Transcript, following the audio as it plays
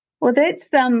Well, that's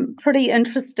pretty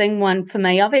interesting one for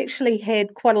me. I've actually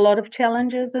had quite a lot of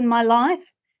challenges in my life,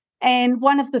 and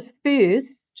one of the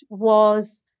first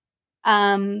was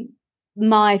um,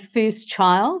 my first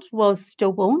child was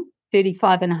stillborn,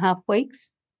 35 and a half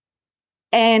weeks.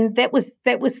 And that was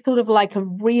sort of like a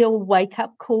real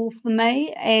wake-up call for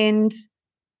me.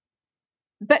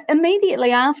 But immediately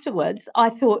afterwards,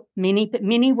 I thought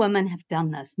many women have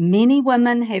done this. Many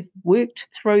women have worked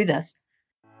through this.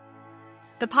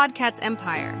 The Podcast's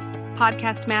Empire,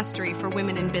 podcast mastery for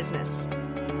women in business.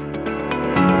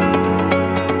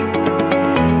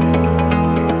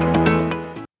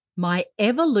 My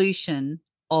evolution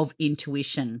of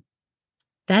intuition.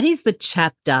 That is the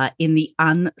chapter in the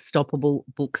Unstoppable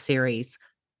book series.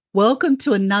 Welcome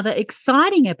to another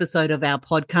exciting episode of our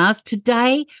podcast.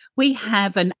 Today, we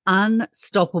have an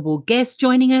unstoppable guest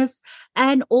joining us,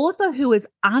 an author who has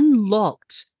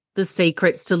unlocked the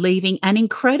secrets to leaving an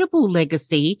incredible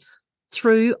legacy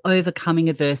through overcoming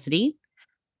adversity.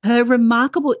 Her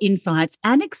remarkable insights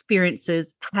and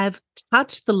experiences have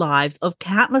touched the lives of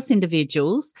countless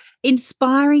individuals,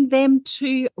 inspiring them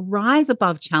to rise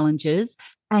above challenges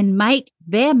and make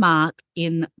their mark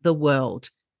in the world.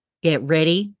 Get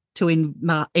ready to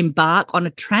embark on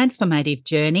a transformative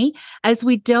journey as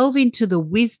we delve into the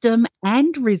wisdom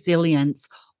and resilience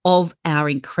of our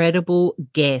incredible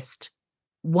guest,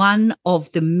 one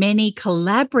of the many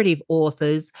collaborative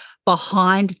authors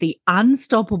behind the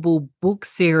Unstoppable book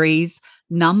series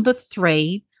number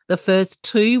 3. The first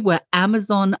 2 were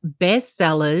Amazon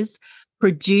bestsellers,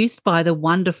 produced by the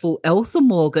wonderful Elsa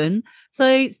Morgan.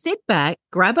 So sit back,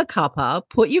 grab a cuppa,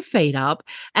 put your feet up,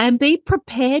 and be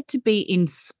prepared to be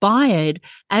inspired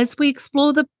as we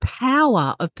explore the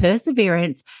power of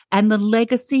perseverance and the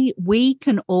legacy we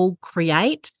can all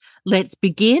create. Let's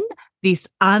begin this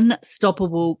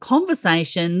unstoppable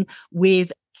conversation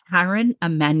with Karen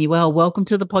Emanuel. Welcome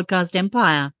to the Podcast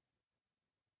Empire.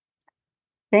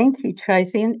 Thank you,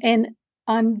 Tracy. And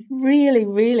I'm really,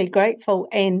 really grateful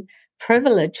and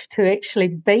privileged to actually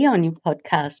be on your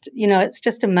podcast. You know, it's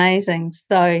just amazing.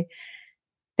 So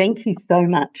thank you so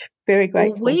much. Very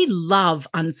grateful. Well, we love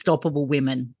unstoppable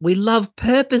women. We love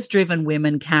purpose-driven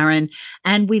women, Karen,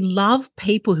 and we love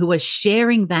people who are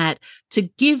sharing that to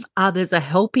give others a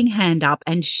helping hand up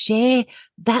and share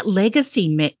that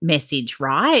legacy message,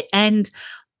 right? And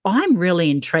I'm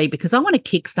really intrigued because I want to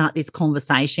kickstart this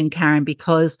conversation, Karen,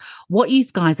 because what you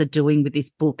guys are doing with this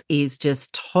book is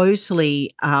just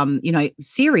totally,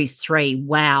 series 3.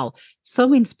 Wow.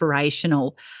 So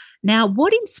inspirational. Now,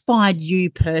 what inspired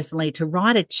you personally to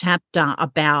write a chapter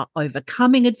about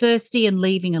overcoming adversity and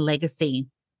leaving a legacy?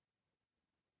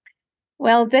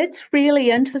 Well, that's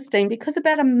really interesting because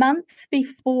about a month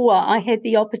before I had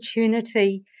the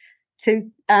opportunity to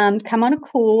come on a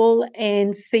call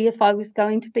and see if I was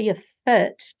going to be a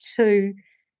fit to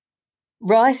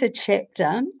write a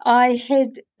chapter, I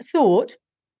had thought,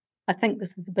 I think this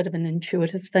is a bit of an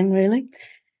intuitive thing, really.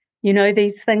 You know,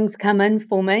 these things come in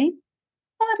for me.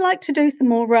 I'd like to do some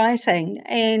more writing.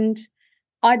 And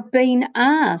I'd been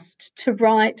asked to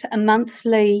write a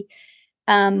monthly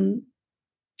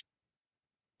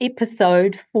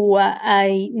episode for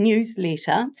a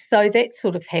newsletter. So that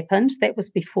sort of happened. That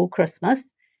was before Christmas.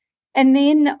 And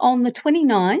then on the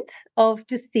 29th of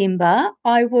December,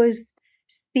 I was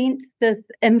sent this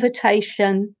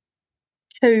invitation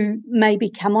to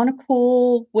maybe come on a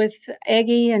call with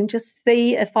Aggie and just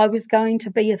see if I was going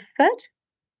to be a fit.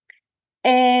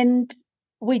 And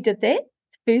we did that.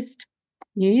 First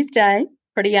New Year's Day,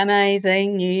 pretty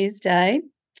amazing New Year's Day.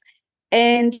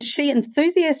 And she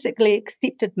enthusiastically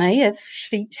accepted me if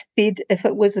she said if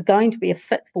it was going to be a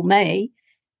fit for me.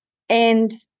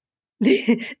 And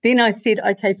then I said,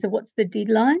 okay, so what's the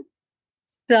deadline?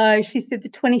 So she said the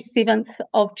 27th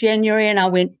of January, and I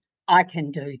went, I can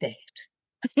do that.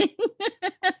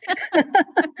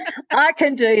 I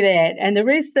can do that. And the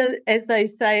rest, as they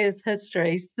say, is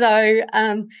history. So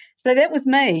that was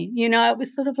me. You know, it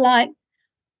was sort of like,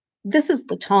 this is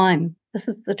the time. This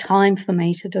is the time for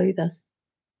me to do this.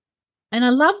 And I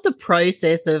love the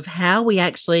process of how we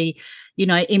actually,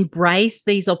 embrace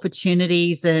these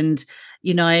opportunities. And,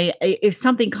 if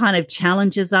something kind of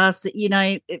challenges us,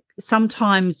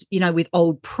 sometimes, with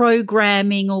old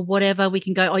programming or whatever, we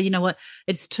can go, oh, you know what,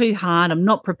 it's too hard. I'm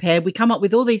not prepared. We come up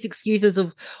with all these excuses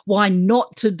of why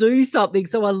not to do something.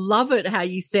 So I love it how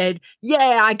you said,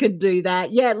 yeah, I could do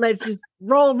that. Yeah, let's just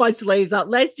roll my sleeves up.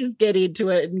 Let's just get into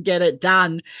it and get it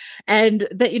done. And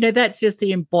that, that's just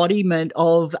the embodiment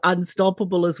of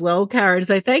unstoppable as well, Karen.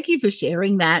 So thank you for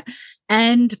sharing that.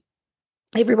 And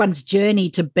everyone's journey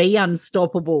to be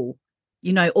unstoppable,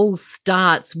 all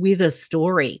starts with a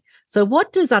story. So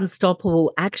what does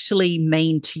unstoppable actually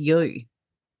mean to you?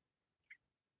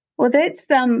 Well, that's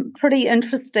pretty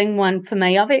interesting one for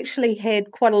me. I've actually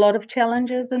had quite a lot of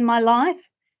challenges in my life.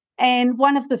 And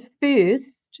one of the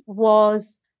first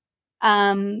was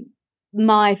um,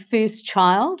 my first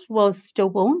child was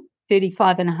stillborn,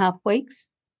 35 and a half weeks.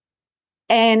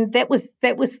 And that was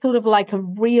sort of like a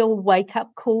real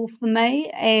wake-up call for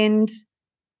me.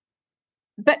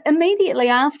 But immediately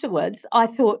afterwards, I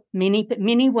thought many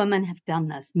women have done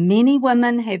this. Many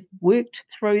women have worked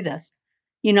through this.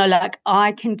 Like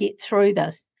I can get through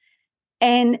this.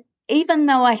 And even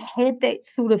though I had that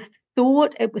sort of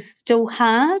thought, it was still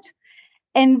hard.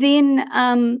 And then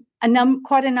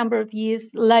quite a number of years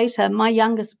later, my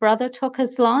youngest brother took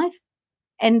his life.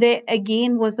 And that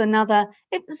again was another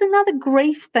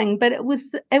grief thing, but it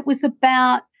was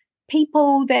about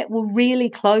people that were really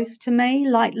close to me,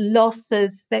 like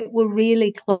losses that were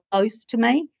really close to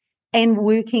me, and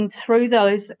working through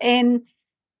those. And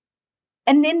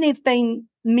then there've been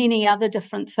many other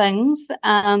different things.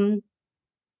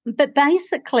 But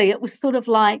basically it was sort of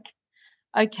like,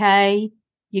 okay,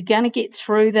 you're going to get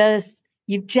through this.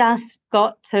 You've just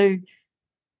got to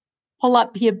pull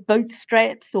up your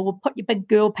bootstraps or put your big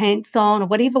girl pants on or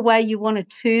whatever way you want to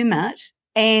term it,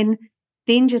 and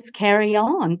then just carry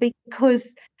on, because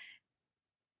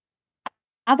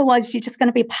otherwise you're just going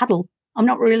to be a puddle. I'm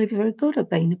not really very good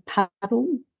at being a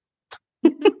puddle.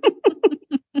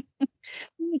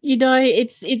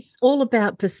 It's all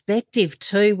about perspective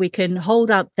too. We can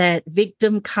hold up that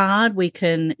victim card. We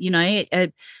can,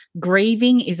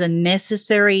 grieving is a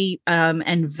necessary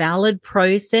and valid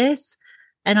process.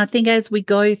 And I think as we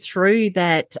go through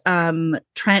that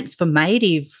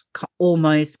transformative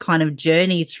almost kind of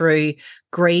journey through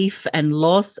grief and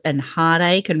loss and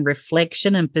heartache and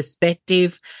reflection and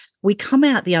perspective, we come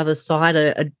out the other side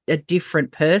a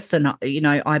different person,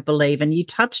 I believe. And you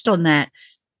touched on that,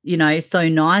 so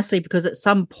nicely, because at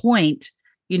some point,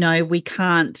 we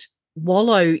can't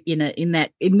wallow in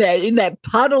that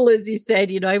puddle, as you said.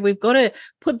 We've got to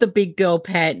put the big girl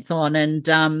pants on,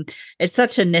 and it's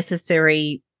such a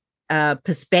necessary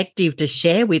perspective to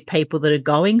share with people that are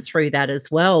going through that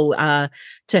as well,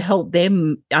 to help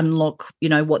them unlock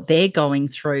what they're going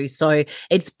through. So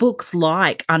it's books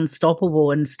like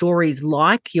Unstoppable and stories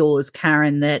like yours,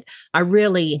 Karen, that are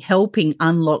really helping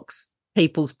unlock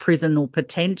people's prisoner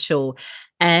potential.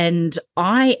 And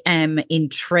I am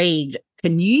intrigued.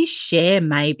 Can you share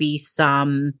maybe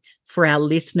for our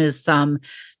listeners, some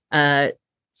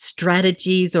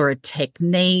strategies or a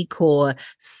technique or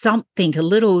something, a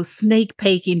little sneak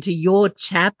peek into your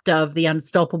chapter of the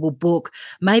Unstoppable book,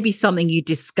 maybe something you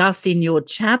discuss in your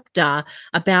chapter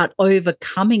about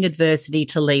overcoming adversity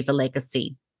to leave a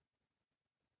legacy?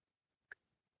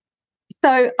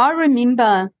 So I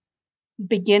remember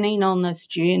beginning on this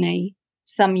journey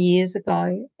some years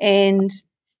ago, and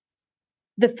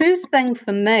the first thing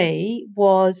for me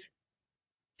was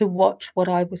to watch what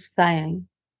I was saying,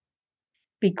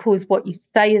 because what you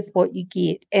say is what you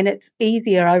get. And it's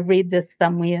easier, I read this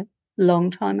somewhere a long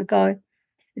time ago,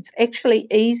 it's actually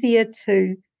easier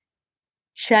to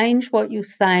change what you're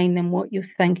saying than what you're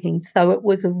thinking. So it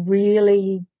was a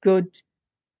really good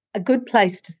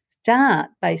place to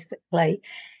start, basically.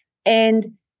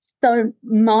 And so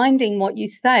minding what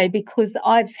you say, because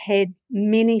I've had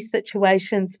many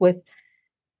situations with,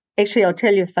 actually, I'll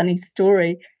tell you a funny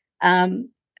story.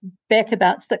 Back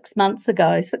about 6 or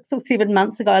 7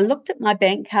 months ago, I looked at my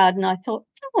bank card and I thought,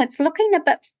 oh, it's looking a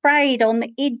bit frayed on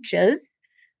the edges.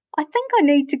 I think I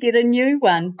need to get a new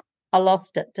one. I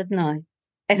lost it, didn't I?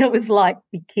 And it was like,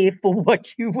 be careful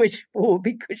what you wish for,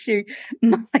 because you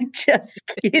might just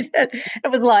get it.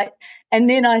 It was like, and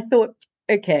then I thought,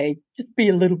 okay, just be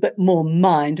a little bit more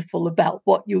mindful about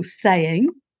what you're saying.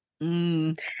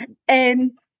 And,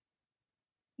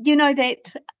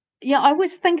 I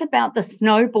always think about the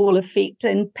snowball effect,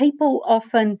 and people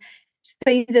often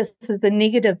see this as a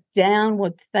negative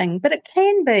downward thing, but it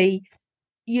can be,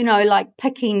 like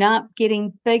picking up,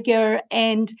 getting bigger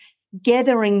and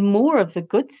gathering more of the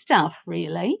good stuff,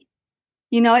 really.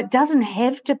 It doesn't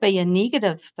have to be a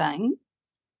negative thing.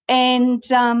 And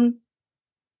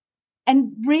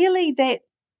really that,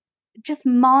 just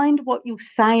mind what you're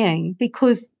saying,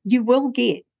 because you will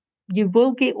get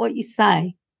what you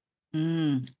say.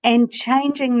 And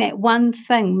changing that one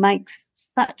thing makes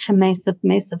such a massive,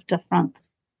 massive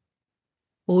difference.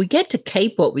 Well, we get to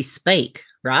keep what we speak,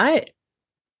 right?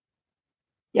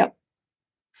 Yep.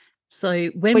 So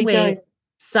when we're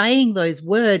saying those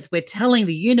words, we're telling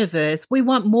the universe, we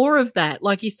want more of that.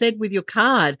 Like you said with your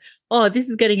card, oh, this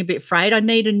is getting a bit frayed. I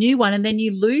need a new one. And then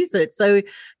you lose it. So,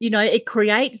 it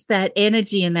creates that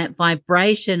energy and that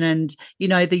vibration and,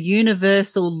 the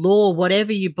universal law,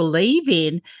 whatever you believe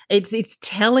in, it's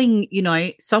telling,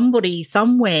 somebody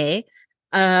somewhere,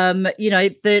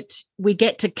 that we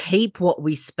get to keep what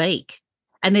we speak.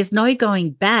 And there's no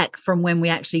going back from when we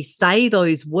actually say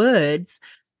those words,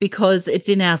 because it's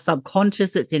in our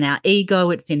subconscious, it's in our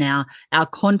ego, it's in our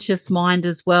conscious mind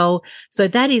as well. So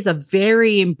that is a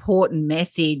very important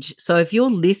message. So if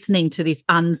you're listening to this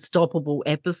Unstoppable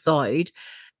episode,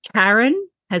 Karen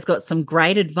has got some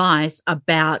great advice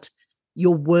about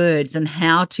your words and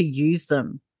how to use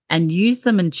them, and use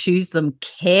them and choose them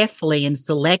carefully and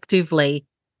selectively,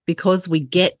 because we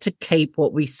get to keep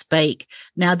what we speak.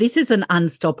 Now, this is an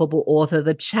Unstoppable author.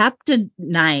 The chapter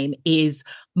name is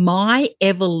My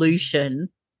Evolution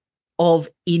of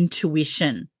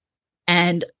Intuition.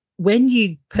 And when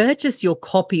you purchase your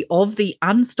copy of the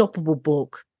Unstoppable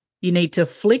book, you need to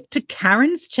flick to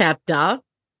Karen's chapter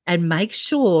and make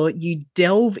sure you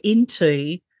delve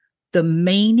into the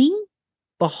meaning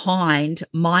behind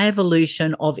My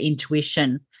Evolution of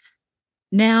Intuition.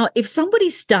 Now, if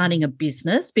somebody's starting a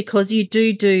business, because you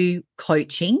do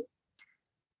coaching,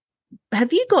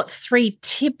 have you got 3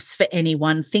 tips for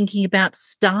anyone thinking about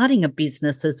starting a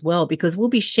business as well? Because we'll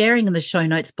be sharing in the show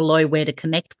notes below where to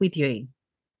connect with you.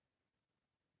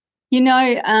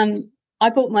 I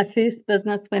bought my first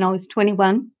business when I was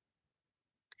 21.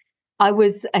 I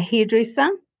was a hairdresser,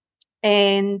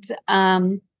 and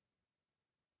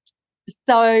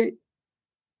so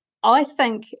I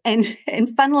think, and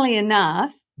funnily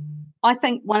enough, I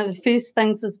think one of the first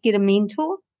things is get a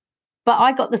mentor. But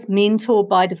I got this mentor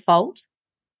by default.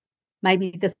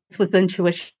 Maybe this was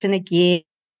intuition again,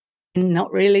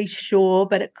 not really sure,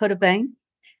 but it could have been.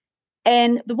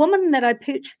 And the woman that I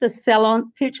purchased the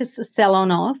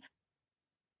salon of,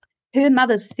 her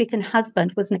mother's second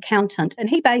husband was an accountant, and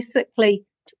he basically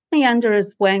took me under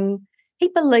his wing. He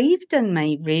believed in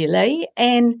me, really,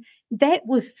 and that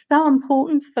was so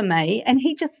important for me. And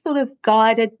he just sort of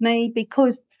guided me,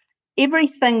 because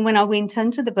everything when I went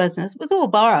into the business was all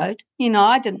borrowed.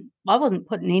 I wasn't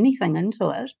putting anything into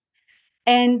it.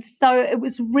 And so it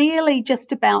was really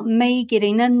just about me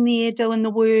getting in there, doing the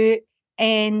work,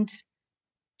 and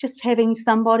just having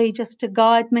somebody just to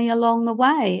guide me along the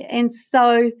way. And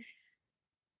so,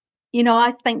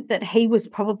 I think that he was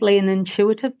probably an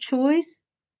intuitive choice,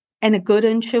 and a good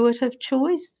intuitive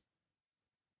choice.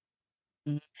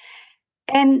 Mm.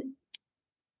 And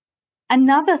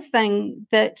another thing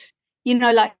that,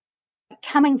 like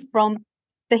coming from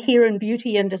the hair and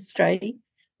beauty industry,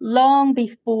 long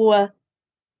before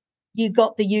you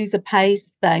got the user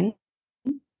pays thing,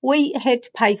 we had to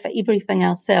pay for everything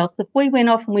ourselves. If we went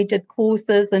off and we did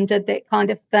courses and did that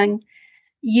kind of thing,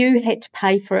 you had to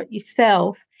pay for it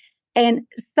yourself. And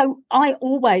so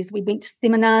we went to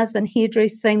seminars and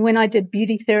hairdressing. When I did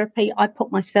beauty therapy, I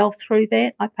put myself through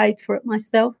that. I paid for it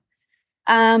myself.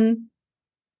 And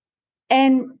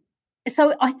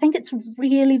so I think it's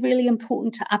really, really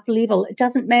important to up level. It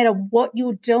doesn't matter what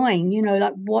you're doing,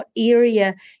 like what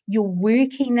area you're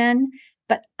working in,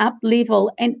 but up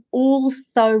level, and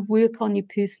also work on your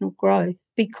personal growth,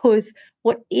 because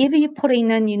whatever you're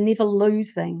putting in, you're never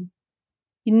losing.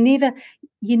 You never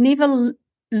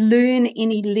learn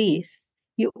any less.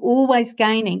 You're always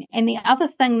gaining. And the other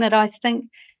thing that I think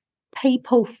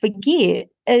people forget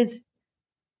is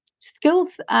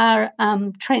skills are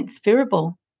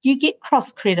transferable. You get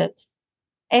cross credits.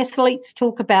 Athletes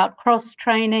talk about cross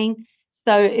training.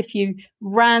 So if you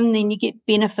run, then you get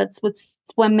benefits with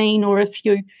swimming, or if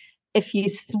you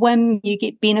swim, you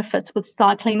get benefits with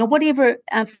cycling, or whatever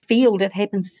field you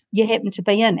happen to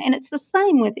be in. And it's the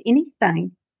same with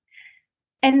anything.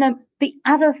 And the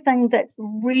other thing that's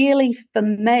really for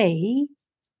me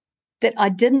that I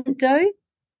didn't do,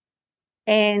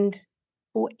 and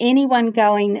for anyone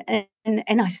going in,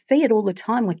 and I see it all the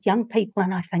time with young people,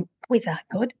 and I think, boy, they're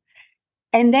good.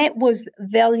 And that was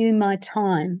value my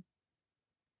time.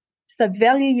 So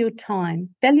value your time,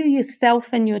 value yourself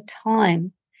and your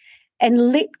time,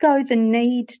 and let go the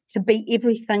need to be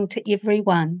everything to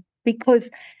everyone,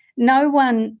 because no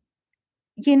one,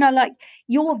 like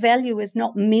your value is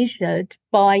not measured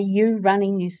by you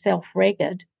running yourself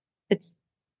ragged.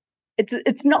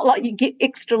 It's not like you get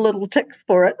extra little ticks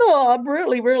for it. Oh, I'm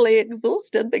really, really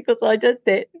exhausted because I did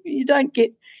that. You don't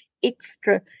get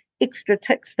extra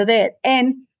ticks for that.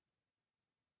 And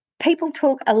people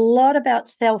talk a lot about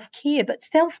self-care, but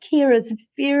self-care is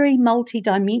very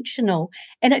multidimensional,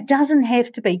 and it doesn't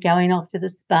have to be going off to the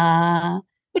spa,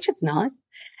 which is nice,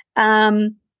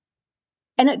 And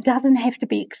it doesn't have to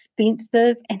be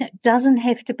expensive, and it doesn't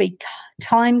have to be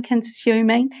time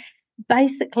consuming.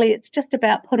 Basically, it's just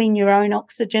about putting your own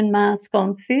oxygen mask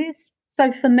on first.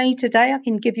 So for me today, I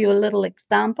can give you a little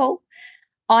example.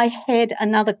 I had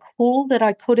another call that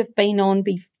I could have been on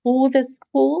before this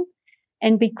call.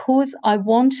 And because I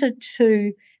wanted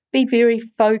to be very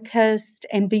focused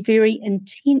and be very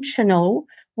intentional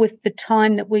with the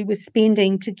time that we were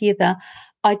spending together,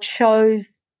 I chose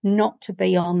not to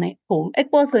be on that call. It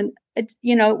was an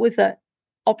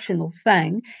optional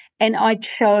thing, and I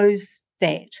chose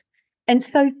that. And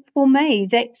so for me,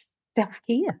 that's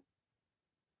self-care.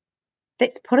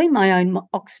 That's putting my own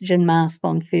oxygen mask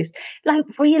on first. Like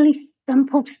really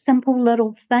simple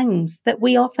little things that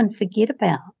we often forget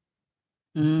about.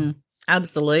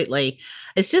 Absolutely.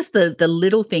 It's just the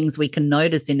little things we can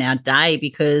notice in our day,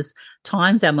 because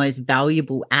time's our most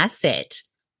valuable asset.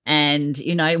 And,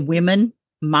 women,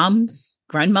 mums,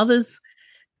 grandmothers,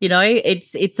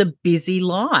 it's a busy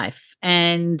life.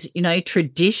 And,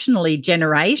 traditionally,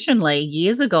 generationally,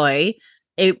 years ago,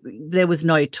 there was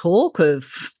no talk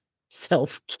of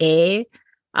self-care,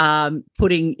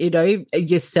 putting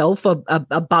yourself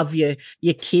above your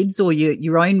kids, or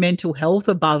your own mental health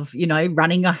above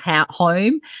running a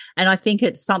home. And I think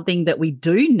it's something that we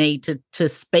do need to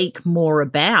speak more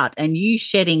about, and you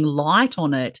shedding light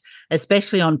on it,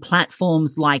 especially on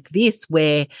platforms like this,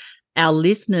 where our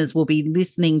listeners will be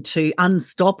listening to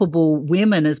unstoppable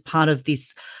women as part of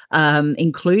this,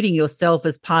 including yourself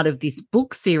as part of this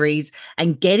book series,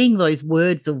 and getting those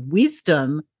words of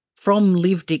wisdom from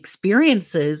lived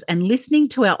experiences, and listening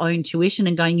to our own tuition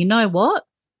and going, you know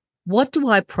what do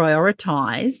I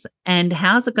prioritize, and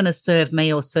how's it going to serve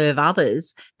me or serve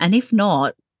others? And if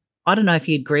not, I don't know if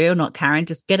you agree or not, Karen,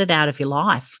 just get it out of your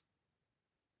life.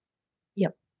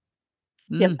 Yep.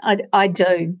 Yep. I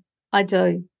do.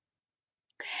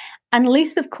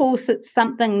 Unless, of course, it's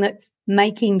something that's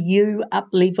making you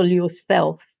up-level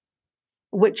yourself,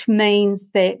 which means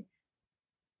that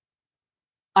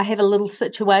I have a little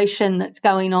situation that's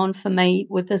going on for me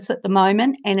with this at the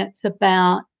moment, and it's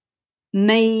about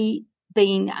me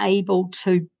being able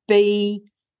to be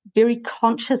very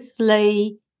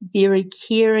consciously, very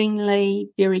caringly,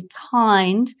 very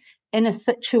kind in a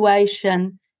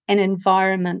situation, an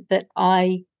environment that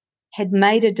I had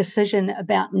made a decision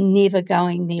about never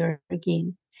going there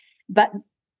again. But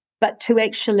to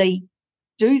actually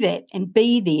do that and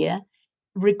be there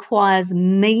requires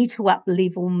me to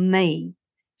up-level me.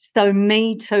 So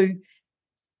me to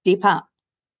step up,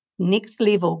 next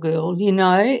level, girl,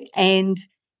 and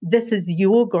this is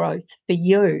your growth for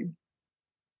you,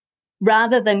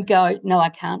 rather than go, no, I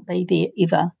can't be there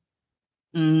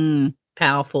ever.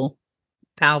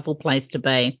 Powerful place to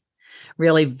be.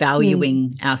 Really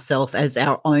valuing ourselves as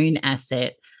our own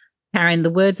asset. Karen, the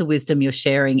words of wisdom you're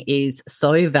sharing is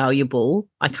so valuable.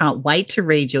 I can't wait to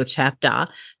read your chapter.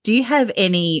 Do you have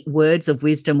any words of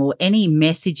wisdom or any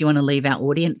message you want to leave our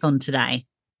audience on today?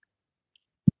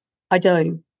 I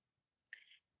do.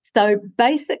 So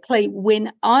basically,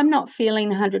 when I'm not feeling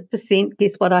 100%,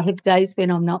 guess what? I have days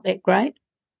when I'm not that great.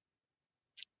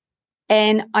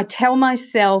 And I tell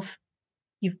myself,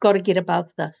 you've got to get above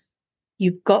this.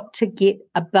 You've got to get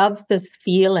above this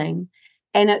feeling.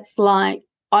 And it's like,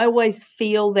 I always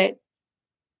feel that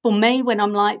for me, when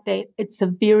I'm like that, it's a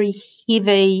very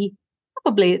heavy,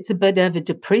 probably it's a bit of a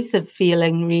depressive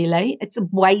feeling, really. It's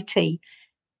weighty.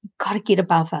 You've got to get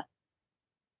above it.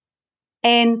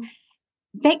 And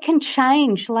that can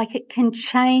change, like it can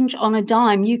change on a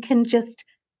dime. You can just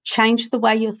change the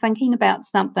way you're thinking about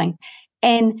something.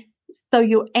 And so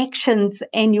your actions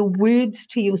and your words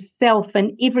to yourself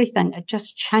and everything, it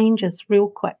just changes real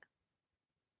quick.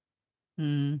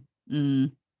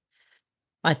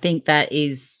 I think that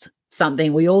is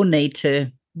something we all need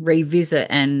to revisit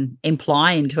and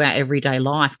imply into our everyday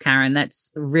life, Karen. That's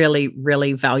really,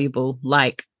 really valuable.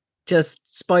 Like, just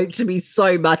spoke to me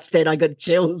so much that I got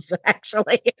chills,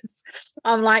 actually.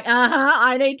 I'm like,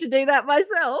 I need to do that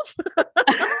myself.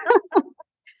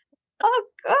 Oh,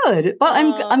 good. Well,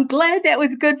 I'm glad that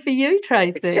was good for you,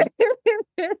 Tracy.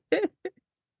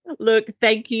 Look,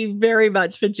 thank you very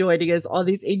much for joining us on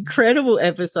this incredible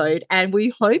episode. And we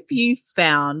hope you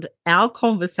found our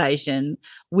conversation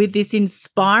with this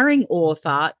inspiring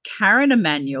author, Karen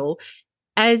Emanuel,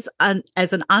 as an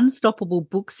Unstoppable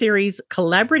book series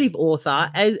collaborative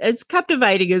author, as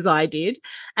captivating as I did.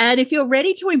 And if you're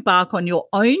ready to embark on your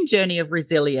own journey of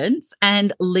resilience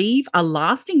and leave a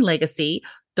lasting legacy,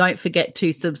 don't forget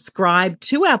to subscribe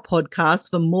to our podcast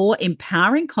for more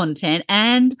empowering content.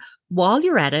 And while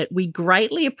you're at it, we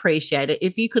greatly appreciate it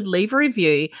if you could leave a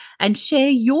review and share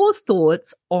your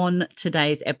thoughts on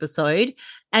today's episode.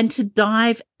 And to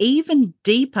dive even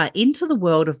deeper into the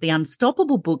world of the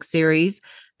Unstoppable book series,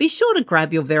 be sure to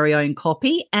grab your very own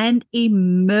copy and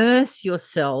immerse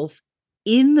yourself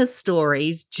in the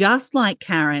stories, just like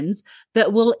Karen's,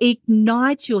 that will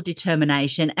ignite your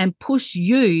determination and push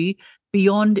you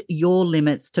beyond your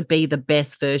limits to be the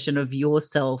best version of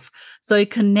yourself. So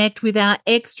connect with our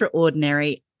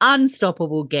extraordinary,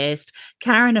 unstoppable guest,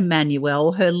 Karen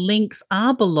Emanuel. Her links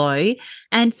are below,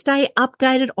 and stay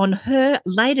updated on her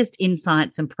latest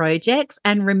insights and projects.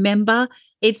 And remember,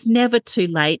 it's never too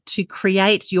late to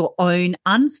create your own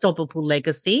unstoppable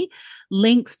legacy.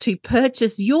 Links to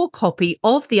purchase your copy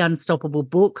of the Unstoppable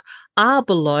book are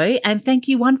below. And thank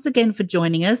you once again for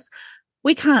joining us.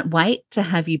 We can't wait to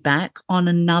have you back on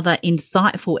another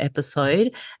insightful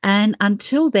episode. And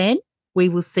until then, we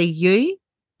will see you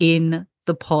in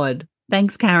the pod.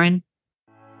 Thanks, Karen.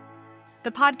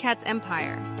 The Podcats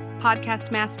Empire,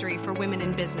 podcast mastery for women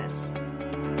in business.